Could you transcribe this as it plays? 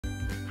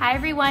Hi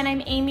everyone,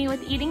 I'm Amy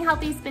with Eating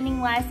Healthy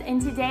Spending Less,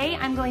 and today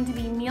I'm going to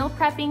be meal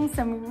prepping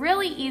some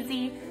really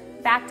easy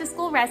back to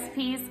school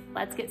recipes.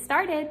 Let's get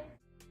started.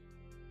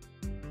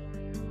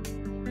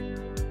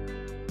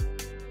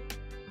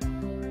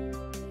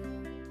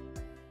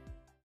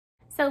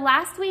 So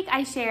last week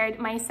I shared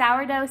my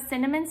sourdough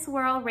cinnamon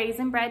swirl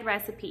raisin bread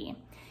recipe.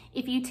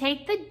 If you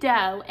take the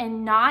dough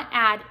and not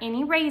add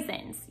any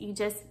raisins, you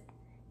just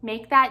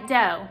make that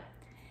dough,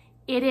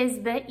 it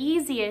is the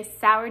easiest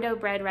sourdough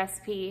bread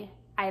recipe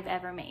I've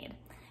ever made.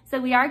 So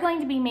we are going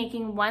to be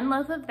making 1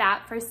 loaf of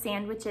that for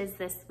sandwiches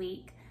this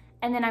week.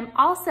 And then I'm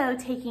also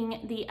taking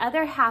the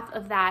other half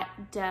of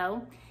that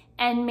dough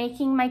and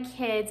making my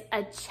kids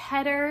a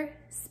cheddar,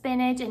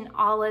 spinach, and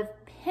olive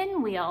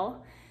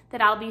pinwheel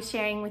that I'll be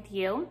sharing with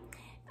you.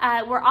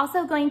 We're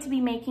also going to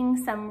be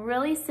making some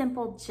really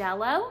simple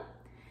Jell-O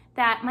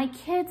that my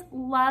kids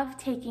love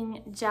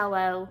taking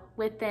Jell-O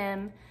with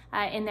them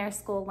in their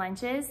school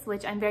lunches,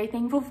 which I'm very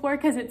thankful for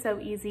because it's so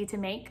easy to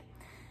make.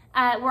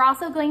 We're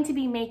also going to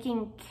be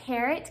making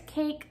carrot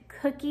cake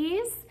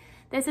cookies.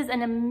 This is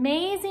an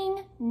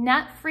amazing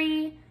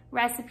nut-free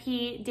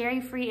recipe,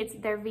 dairy-free,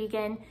 they're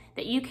vegan,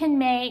 that you can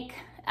make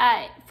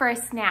for a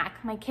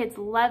snack. My kids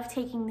love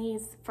taking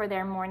these for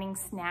their morning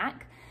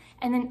snack.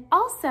 And then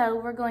also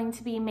we're going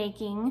to be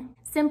making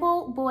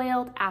simple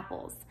boiled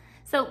apples.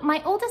 So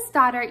my oldest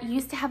daughter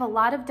used to have a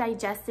lot of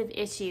digestive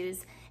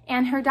issues,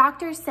 and her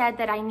doctor said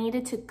that I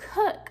needed to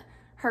cook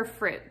her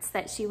fruits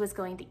that she was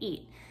going to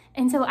eat.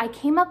 And so I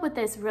came up with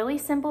this really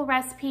simple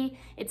recipe.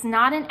 It's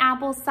not an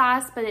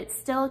applesauce, but it's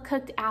still a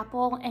cooked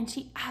apple, and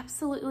she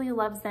absolutely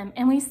loves them.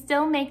 And we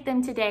still make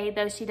them today,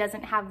 though she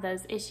doesn't have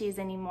those issues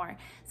anymore.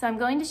 So I'm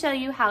going to show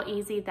you how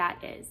easy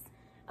that is.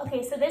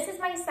 Okay, so this is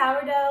my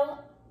sourdough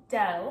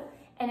dough,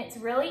 and it's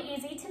really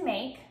easy to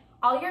make.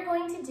 All you're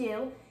going to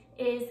do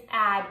is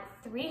add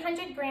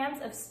 300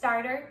 grams of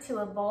starter to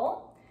a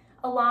bowl,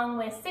 along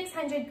with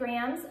 600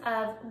 grams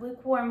of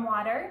lukewarm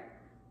water,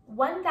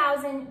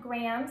 1,000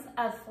 grams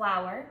of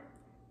flour,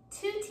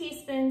 2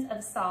 teaspoons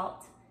of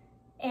salt,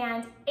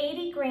 and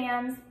 80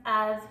 grams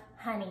of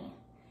honey.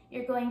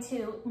 You're going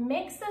to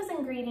mix those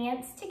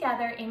ingredients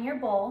together in your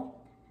bowl.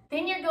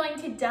 Then you're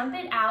going to dump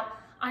it out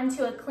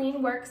onto a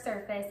clean work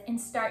surface and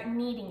start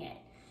kneading it.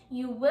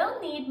 You will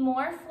need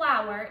more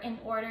flour in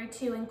order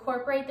to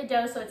incorporate the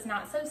dough so it's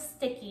not so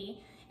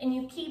sticky, and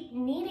you keep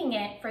kneading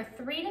it for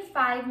 3 to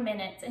 5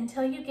 minutes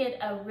until you get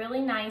a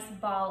really nice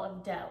ball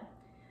of dough.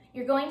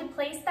 You're going to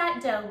place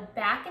that dough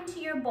back into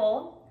your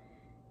bowl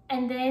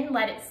and then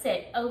let it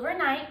sit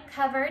overnight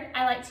covered.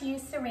 I like to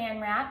use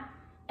saran wrap,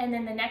 and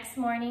then the next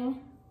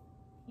morning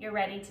you're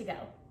ready to go.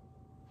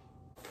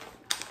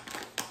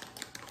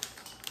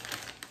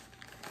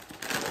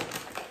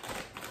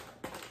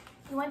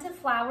 You want to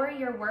flour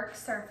your work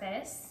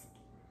surface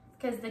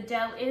because the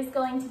dough is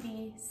going to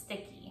be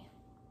sticky.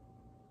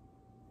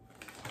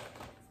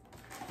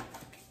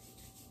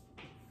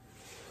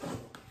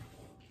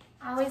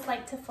 I always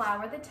like to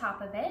flour the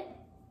top of it.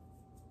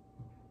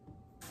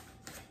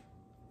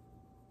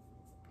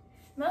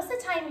 Most of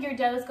the time your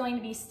dough is going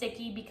to be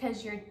sticky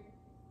because your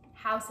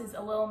house is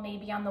a little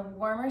maybe on the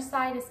warmer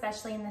side,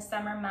 especially in the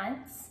summer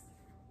months.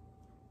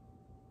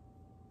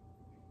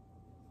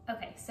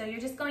 Okay, so you're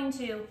just going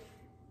to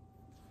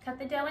cut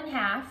the dough in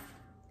half.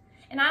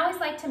 And I always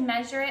like to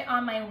measure it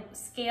on my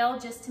scale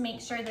just to make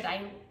sure that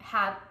I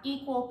have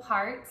equal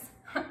parts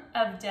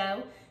of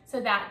dough so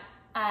that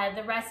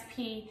the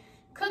recipe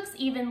cooks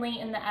evenly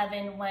in the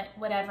oven,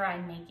 whatever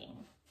I'm making.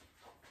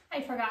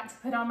 I forgot to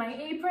put on my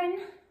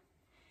apron,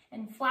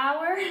 and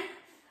flour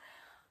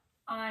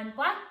on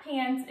black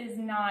pants is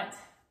not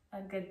a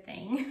good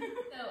thing.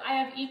 So I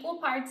have equal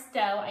parts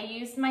dough. I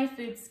used my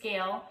food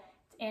scale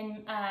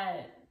and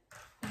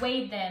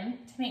weighed them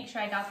to make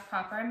sure I got the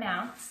proper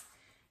amounts.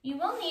 You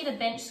will need a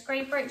bench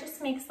scraper. It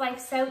just makes life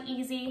so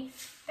easy.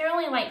 They're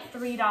only like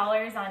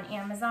 $3 on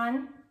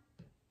Amazon.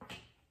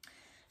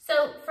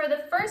 So for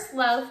the first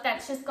loaf,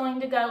 that's just going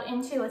to go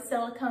into a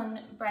silicone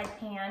bread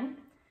pan.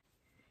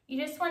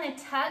 You just want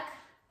to tuck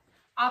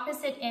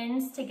opposite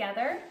ends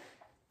together,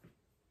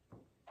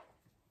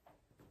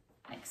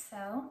 like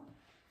so.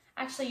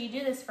 Actually, you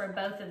do this for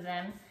both of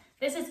them.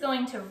 This is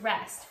going to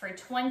rest for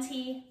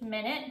 20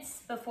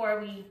 minutes before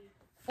we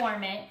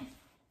form it.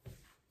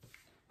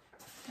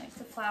 I like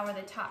to flour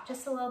the top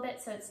just a little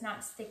bit so it's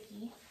not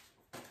sticky.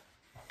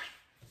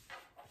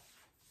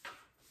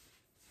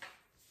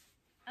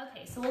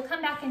 Okay, so we'll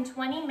come back in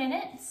 20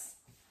 minutes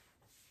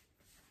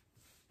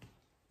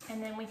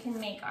and then we can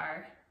make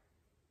our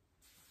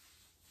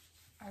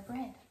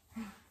bread.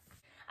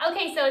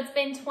 Okay, so it's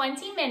been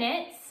 20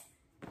 minutes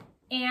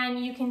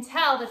and you can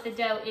tell that the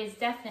dough is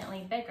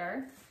definitely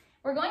bigger.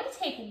 We're going to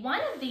take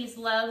one of these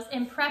loaves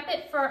and prep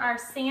it for our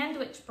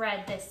sandwich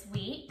bread this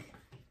week.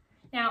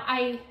 Now,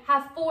 I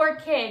have 4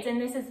 kids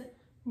and this is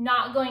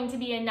not going to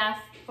be enough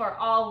for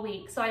all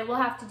week, so I will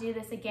have to do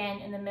this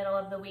again in the middle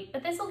of the week,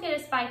 but this will get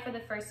us by for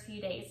the first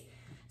few days.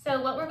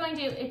 So what we're going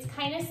to do, it's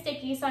kind of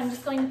sticky, so I'm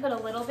just going to put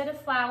a little bit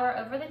of flour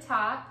over the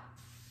top.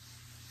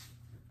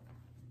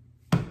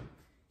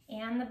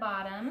 and the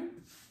bottom.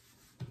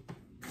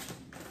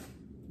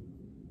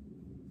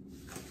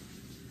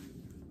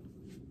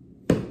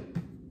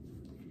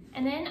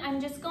 And then I'm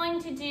just going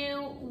to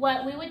do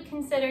what we would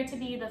consider to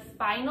be the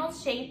final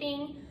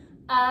shaping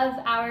of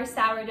our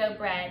sourdough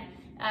bread.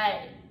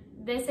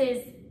 This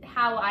is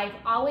how I've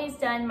always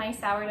done my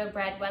sourdough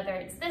bread, whether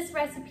it's this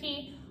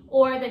recipe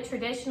or the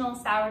traditional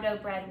sourdough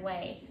bread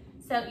way.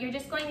 So you're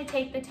just going to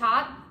take the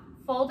top,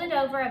 fold it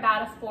over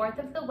about 1/4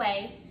 of the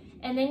way,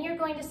 and then you're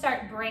going to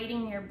start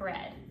braiding your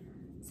bread.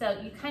 So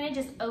you kind of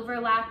just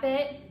overlap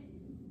it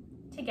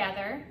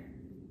together.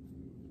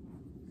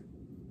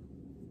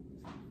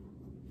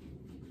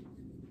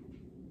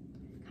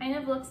 Kind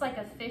of looks like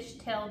a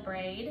fishtail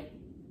braid.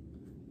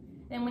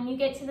 Then when you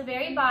get to the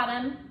very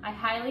bottom, I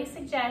highly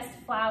suggest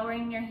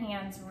flouring your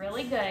hands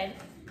really good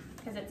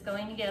because it's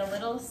going to get a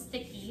little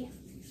sticky.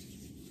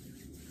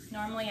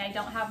 Normally I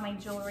don't have my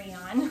jewelry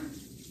on.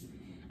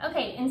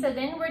 Okay, and so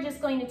then we're just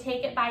going to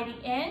take it by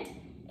the end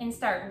and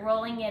start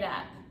rolling it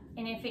up.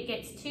 And if it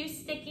gets too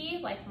sticky,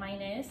 like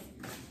mine is,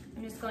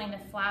 I'm just going to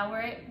flour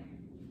it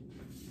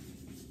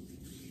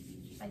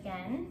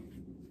again.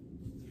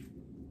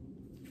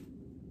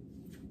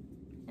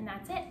 And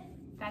that's it.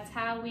 That's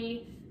how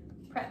we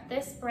prep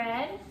this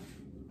bread.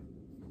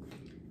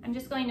 I'm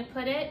just going to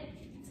put it,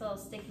 it's a little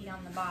sticky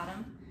on the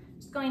bottom,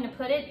 just going to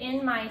put it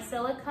in my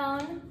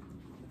silicone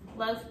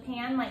loaf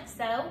pan like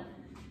so,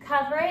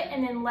 cover it,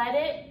 and then let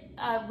it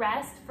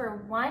rest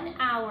for 1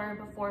 hour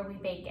before we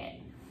bake it.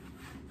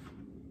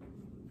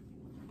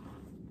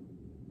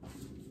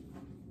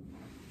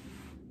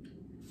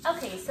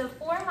 Okay, so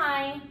for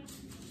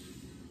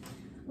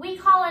we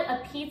call it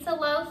a pizza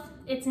loaf.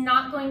 It's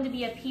not going to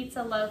be a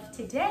pizza loaf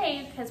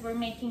today because we're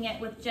making it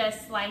with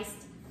just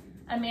sliced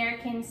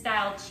American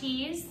style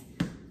cheese.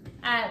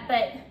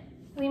 But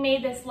we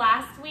made this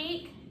last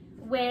week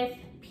with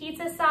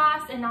pizza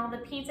sauce and all the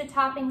pizza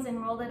toppings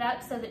and rolled it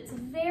up, so that it's a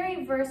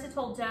very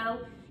versatile dough.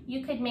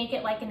 You could make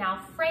it like an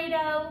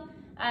Alfredo.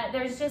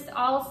 There's just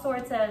all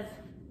sorts of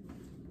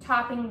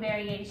topping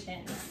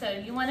variations. So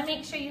you want to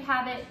make sure you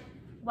have it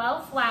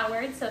well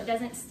floured so it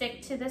doesn't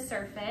stick to the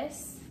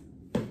surface.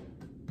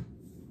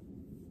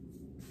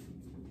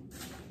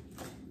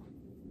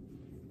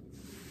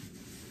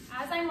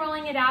 As I'm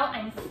rolling it out,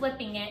 I'm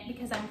flipping it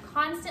because I'm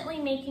constantly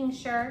making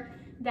sure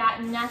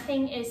that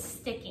nothing is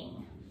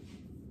sticking.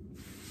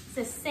 It's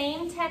the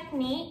same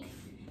technique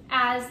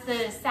as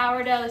the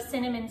sourdough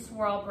cinnamon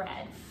swirl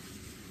bread.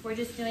 We're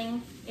just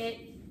doing it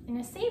in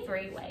a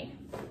savory way.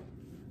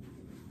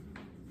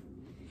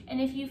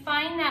 And if you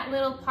find that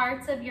little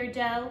parts of your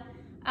dough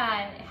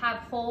have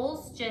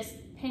holes, just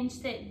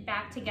pinch it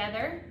back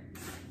together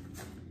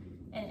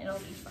and it'll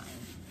be fine.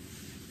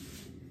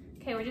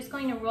 Okay, we're just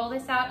going to roll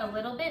this out a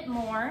little bit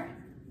more.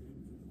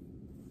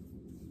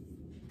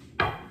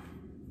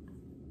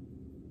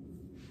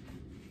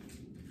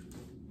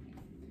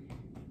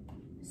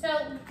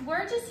 So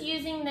we're just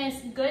using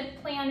this Good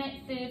Planet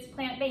Foods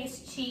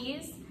plant-based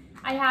cheese.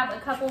 I have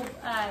a couple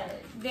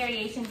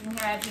variations in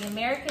here. I have the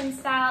American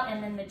style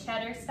and then the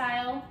cheddar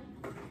style.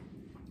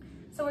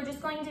 So we're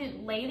just going to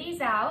lay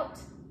these out.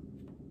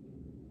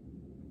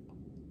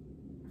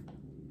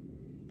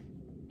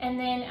 And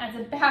then as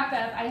a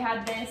backup, I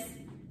have this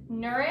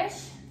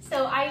Nourish.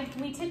 So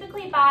we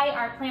typically buy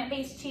our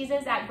plant-based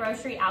cheeses at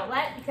Grocery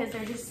Outlet because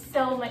they're just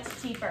so much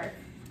cheaper.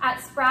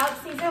 At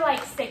Sprouts, these are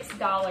like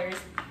 $6,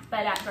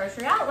 but at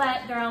Grocery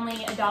Outlet, they're only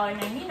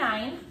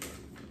 $1.99.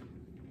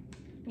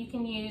 You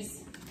can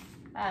use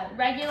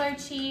regular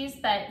cheese,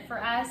 but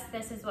for us,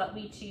 this is what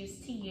we choose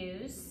to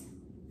use.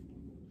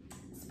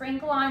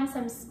 Sprinkle on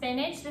some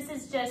spinach. This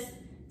is just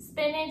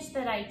spinach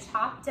that I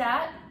chopped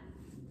up.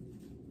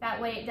 That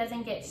way it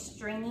doesn't get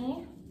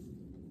stringy.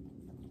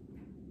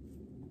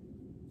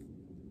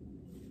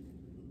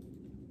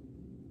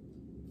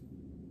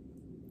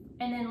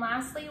 And then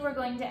lastly, we're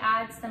going to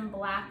add some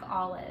black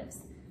olives.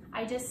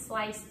 I just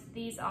sliced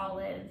these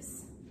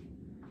olives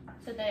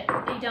so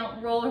that they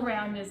don't roll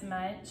around as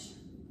much.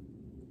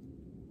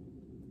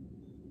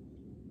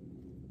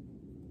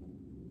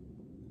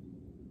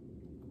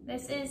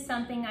 This is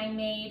something I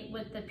made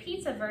with the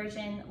pizza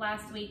version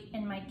last week,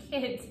 and my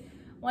kids,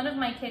 one of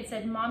my kids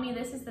said, "Mommy,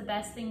 this is the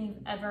best thing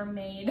you've ever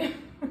made."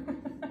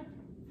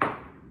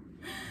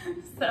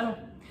 So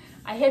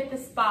I hit the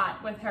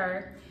spot with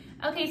her.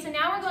 Okay, so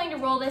now we're going to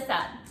roll this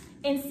up.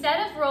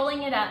 Instead of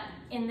rolling it up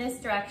in this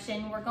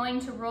direction, we're going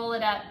to roll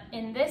it up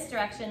in this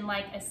direction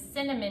like a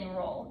cinnamon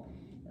roll,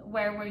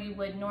 where you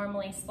would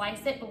normally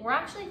slice it, but we're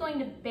actually going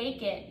to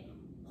bake it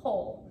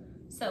whole.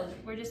 So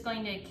we're just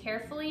going to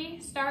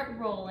carefully start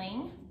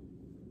rolling.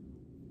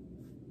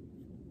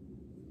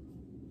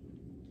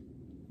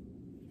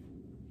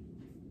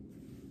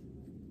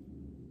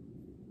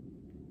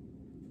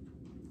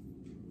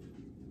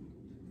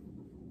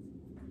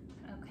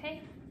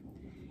 Okay,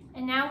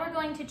 and now we're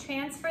going to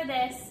transfer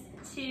this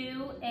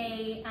to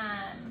a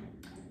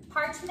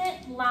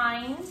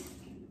parchment-lined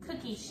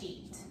cookie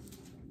sheet.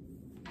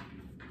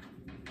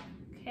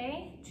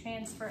 Okay,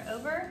 transfer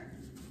over.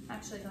 I'm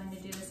actually going to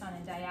do this on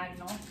a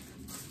diagonal.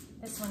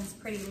 This one's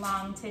pretty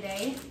long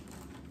today.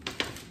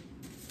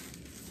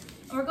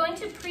 And we're going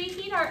to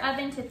preheat our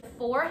oven to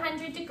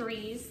 400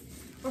 degrees.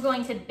 We're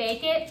going to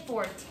bake it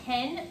for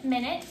 10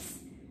 minutes.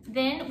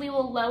 Then we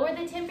will lower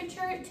the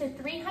temperature to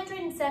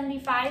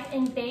 375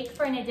 and bake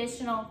for an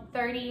additional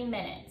 30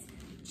 minutes.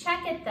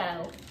 Check it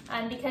though,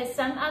 because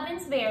some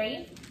ovens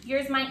vary.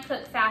 Yours might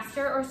cook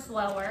faster or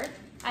slower.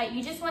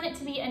 You just want it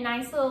to be a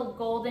nice little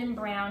golden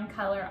brown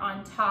color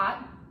on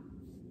top.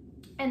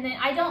 And then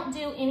I don't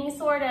do any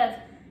sort of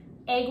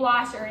egg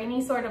wash or any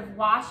sort of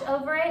wash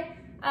over it.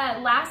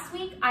 Last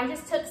week, I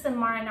just took some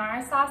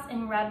marinara sauce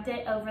and rubbed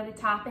it over the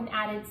top and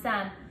added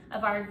some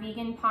of our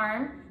vegan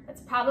parm.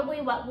 That's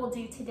probably what we'll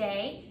do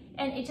today.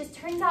 And it just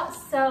turns out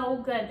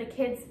so good. The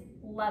kids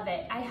love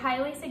it. I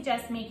highly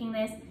suggest making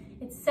this.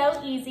 It's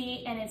so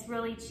easy and it's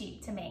really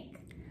cheap to make.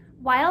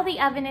 While the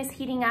oven is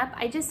heating up,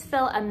 I just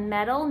fill a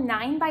metal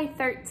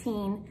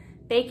 9x13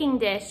 baking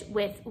dish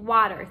with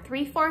water,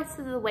 3/4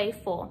 of the way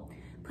full.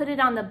 Put it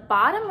on the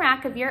bottom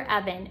rack of your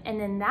oven, and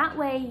then that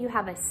way you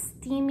have a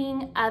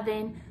steaming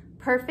oven,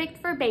 perfect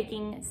for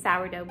baking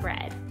sourdough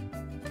bread.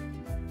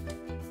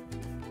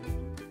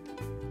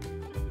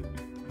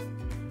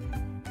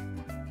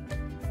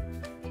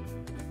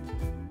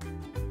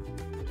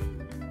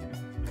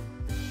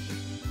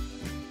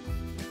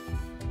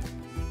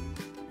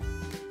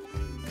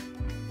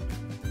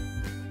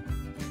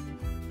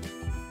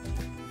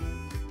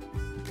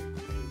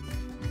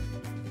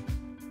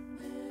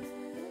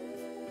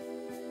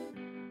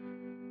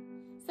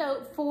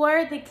 So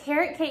for the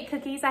carrot cake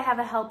cookies, I have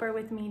a helper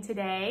with me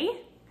today.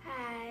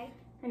 Hi.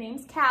 Her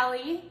name's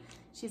Callie.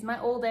 She's my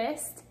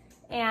oldest,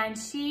 and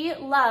she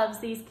loves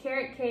these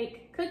carrot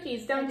cake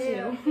cookies, don't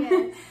you?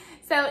 Yes.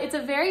 So it's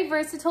a very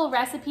versatile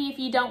recipe. If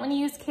you don't want to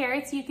use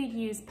carrots, you could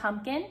use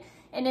pumpkin.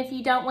 And if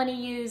you don't want to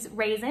use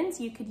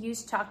raisins, you could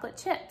use chocolate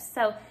chips.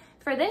 So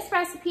for this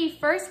recipe,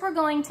 first we're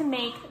going to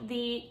make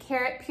the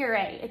carrot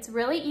puree. It's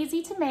really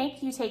easy to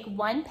make. You take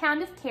 1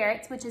 pound of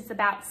carrots, which is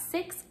about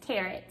 6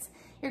 carrots.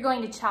 You're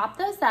going to chop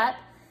those up,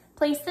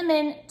 place them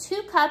in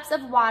 2 cups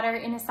of water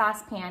in a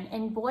saucepan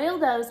and boil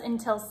those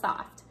until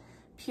soft.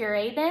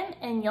 Puree them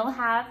and you'll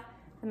have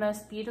the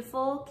most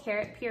beautiful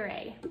carrot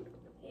puree.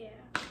 Yeah.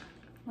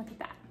 Look at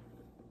that.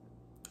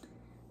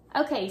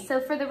 Okay, so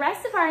for the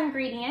rest of our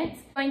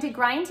ingredients, we're going to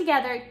grind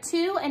together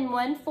 2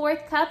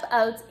 1/4 cup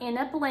oats in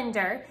a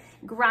blender.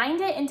 Grind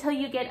it until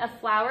you get a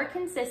flour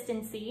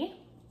consistency,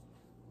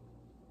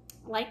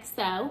 like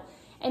so.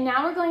 And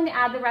now we're going to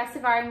add the rest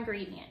of our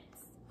ingredients.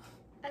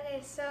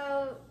 Okay,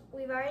 so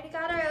we've already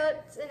got our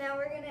oats, and now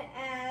we're gonna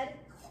add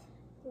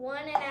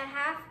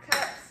 1.5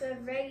 cups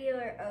of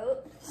regular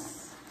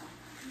oats.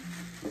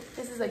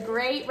 This is a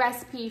great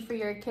recipe for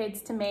your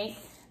kids to make.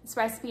 This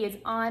recipe is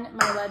on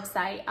my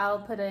website. I'll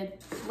put a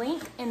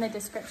link in the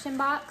description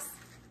box.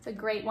 It's a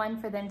great one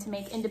for them to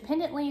make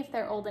independently if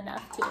they're old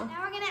enough to.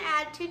 Now we're gonna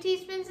add 2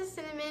 teaspoons of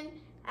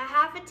cinnamon,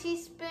 1/2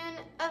 teaspoon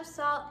of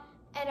salt,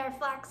 and our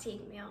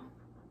flaxseed meal.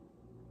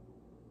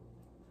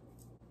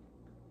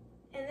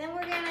 And then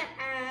we're gonna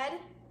add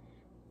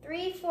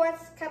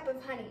 3/4 cup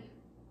of honey.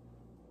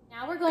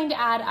 Now we're going to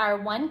add our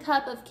 1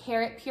 cup of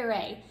carrot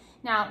puree.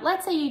 Now,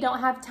 let's say you don't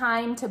have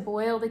time to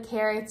boil the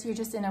carrots, you're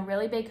just in a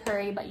really big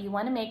hurry, but you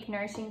wanna make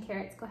nourishing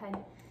carrots, go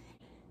ahead.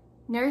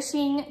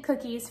 Nourishing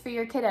cookies for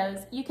your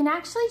kiddos. You can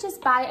actually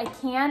just buy a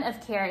can of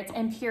carrots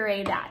and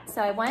puree that.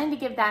 So I wanted to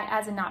give that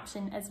as an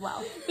option as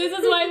well. This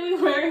is why we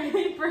wear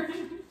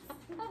aprons.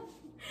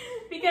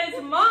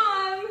 Because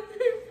Mom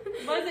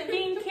wasn't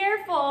being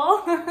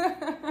careful.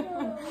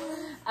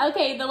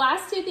 Okay, the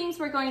last 2 things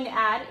we're going to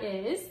add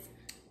is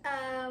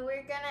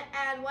we're gonna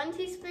add 1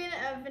 teaspoon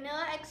of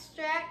vanilla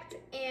extract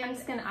and I'm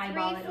just gonna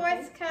eyeball it,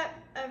 3/4 cup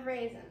of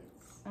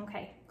raisins.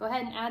 Okay, go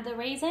ahead and add the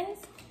raisins.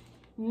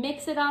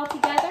 Mix it all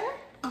together,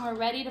 and we're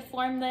ready to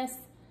form this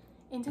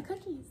into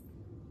cookies.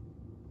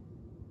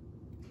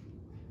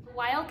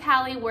 While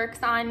Callie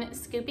works on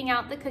scooping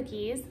out the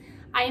cookies,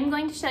 I am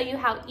going to show you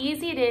how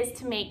easy it is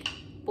to make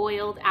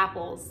boiled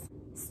apples.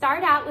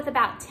 Start out with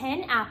about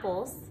 10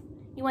 apples.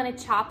 You want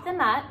to chop them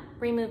up,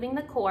 removing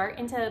the core,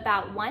 into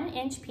about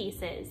 1-inch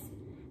pieces.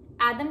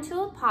 Add them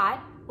to a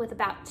pot with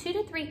about 2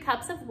 to 3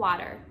 cups of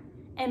water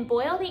and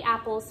boil the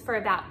apples for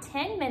about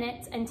 10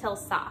 minutes until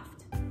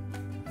soft.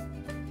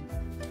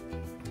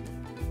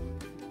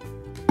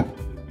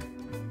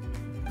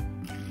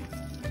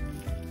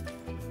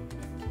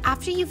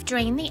 After you've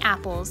drained the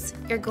apples,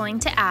 you're going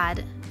to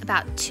add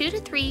about 2 to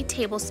 3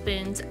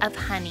 tablespoons of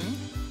honey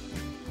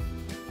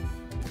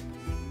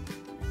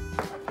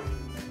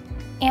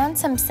and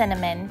some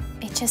cinnamon.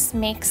 It just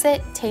makes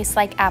it taste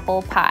like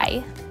apple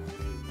pie.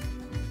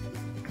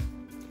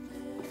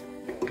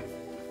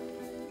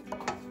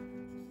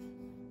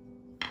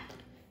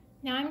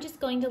 Now I'm just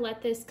going to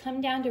let this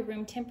come down to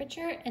room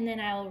temperature, and then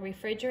I will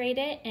refrigerate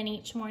it, and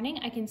each morning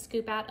I can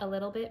scoop out a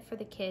little bit for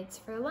the kids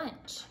for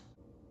lunch.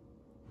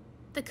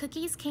 The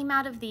cookies came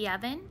out of the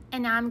oven,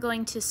 and now I'm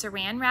going to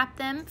saran wrap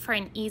them for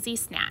an easy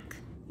snack.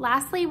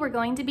 Lastly, we're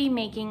going to be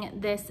making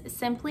this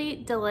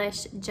Simply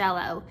Delish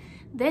Jello.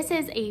 This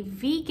is a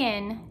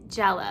vegan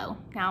Jell-O.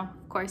 Now,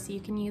 of course, you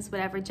can use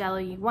whatever Jell-O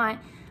you want,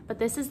 but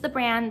this is the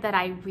brand that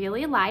I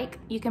really like.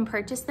 You can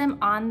purchase them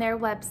on their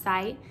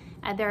website.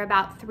 They're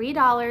about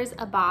 $3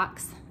 a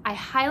box. I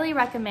highly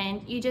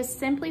recommend you just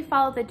simply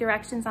follow the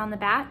directions on the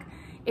back.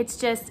 It's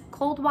just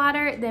cold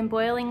water, then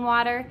boiling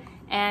water,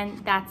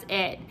 and that's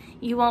it.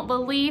 You won't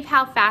believe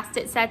how fast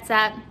it sets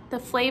up. The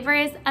flavor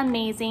is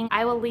amazing.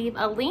 I will leave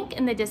a link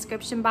in the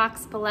description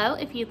box below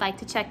if you'd like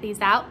to check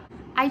these out.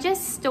 I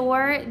just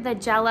store the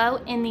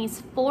Jell-O in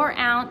these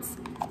 4-ounce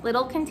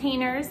little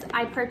containers.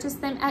 I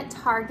purchased them at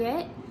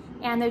Target,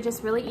 and they're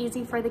just really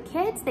easy for the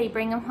kids. They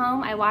bring them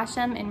home, I wash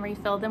them, and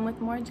refill them with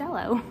more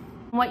Jell-O.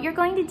 What you're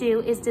going to do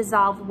is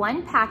dissolve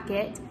 1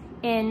 packet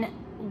in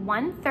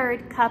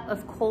 1/3 cup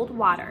of cold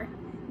water.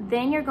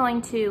 Then you're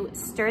going to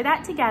stir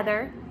that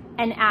together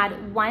and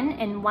add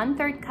 1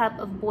 1/3 cup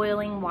of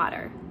boiling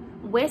water.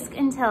 Whisk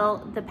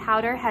until the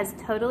powder has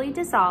totally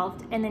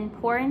dissolved, and then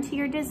pour into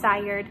your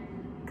desired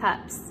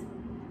cups.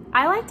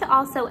 I like to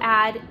also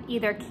add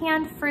either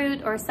canned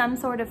fruit or some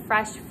sort of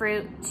fresh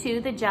fruit to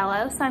the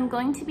Jell-O, so I'm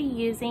going to be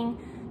using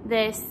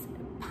this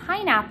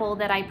pineapple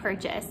that I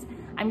purchased.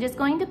 I'm just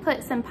going to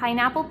put some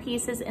pineapple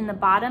pieces in the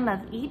bottom of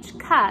each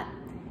cup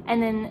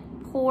and then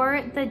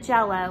pour the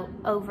Jell-O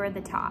over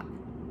the top.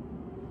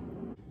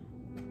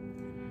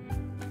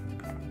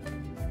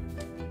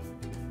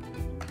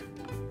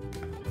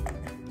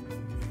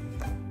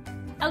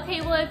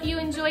 Okay, well, if you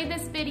enjoyed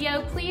this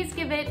video, please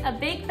give it a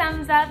big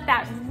thumbs up.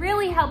 That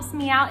really helps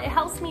me out. It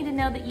helps me to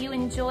know that you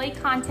enjoy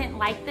content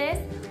like this.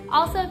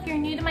 Also, if you're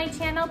new to my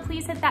channel,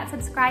 please hit that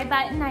subscribe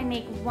button. I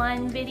make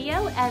 1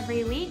 video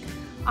every week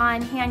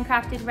on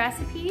handcrafted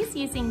recipes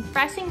using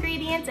fresh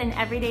ingredients in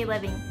everyday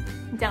living.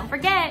 Don't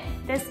forget,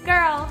 this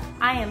girl,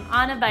 I am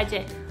on a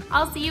budget.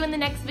 I'll see you in the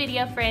next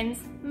video, friends.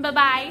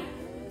 Bye-bye.